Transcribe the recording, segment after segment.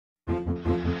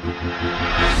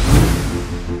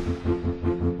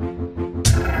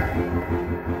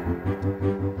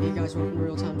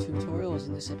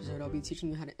I'll be teaching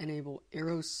you how to enable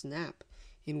Aero Snap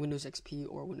in Windows XP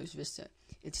or Windows Vista.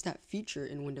 It's that feature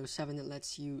in Windows 7 that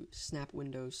lets you snap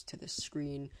windows to the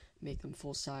screen, make them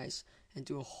full size, and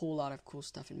do a whole lot of cool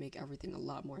stuff and make everything a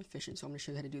lot more efficient. So I'm going to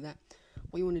show you how to do that.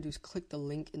 What you want to do is click the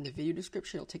link in the video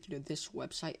description. It'll take you to this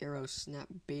website, Aero Snap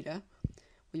Beta.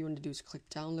 What you want to do is click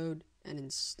download and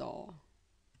install.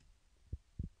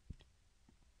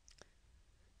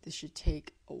 This should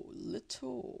take a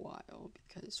little while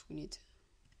because we need to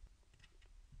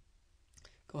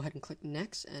go ahead and click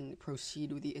next and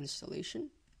proceed with the installation.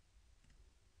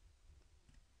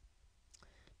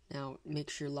 Now make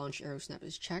sure launch Aero Snap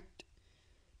is checked,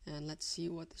 and let's see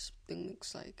what this thing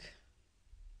looks like.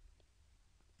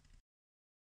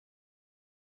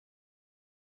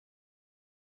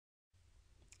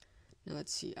 Now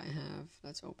let's see,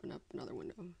 let's open up another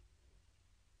window.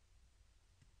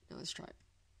 Now let's try it.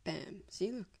 Bam,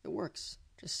 see, look, it works.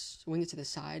 Just swing it to the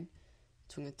side,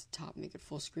 swing it to the top, make it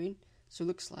full screen. So it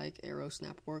looks like Aero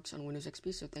Snap works on Windows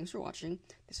XP. So thanks for watching.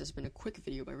 This has been a quick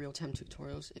video by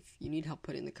RealTimeTutorials. If you need help,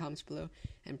 put it in the comments below.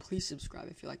 And please subscribe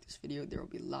if you like this video. There will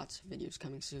be lots of videos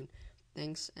coming soon.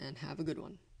 Thanks, and have a good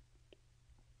one.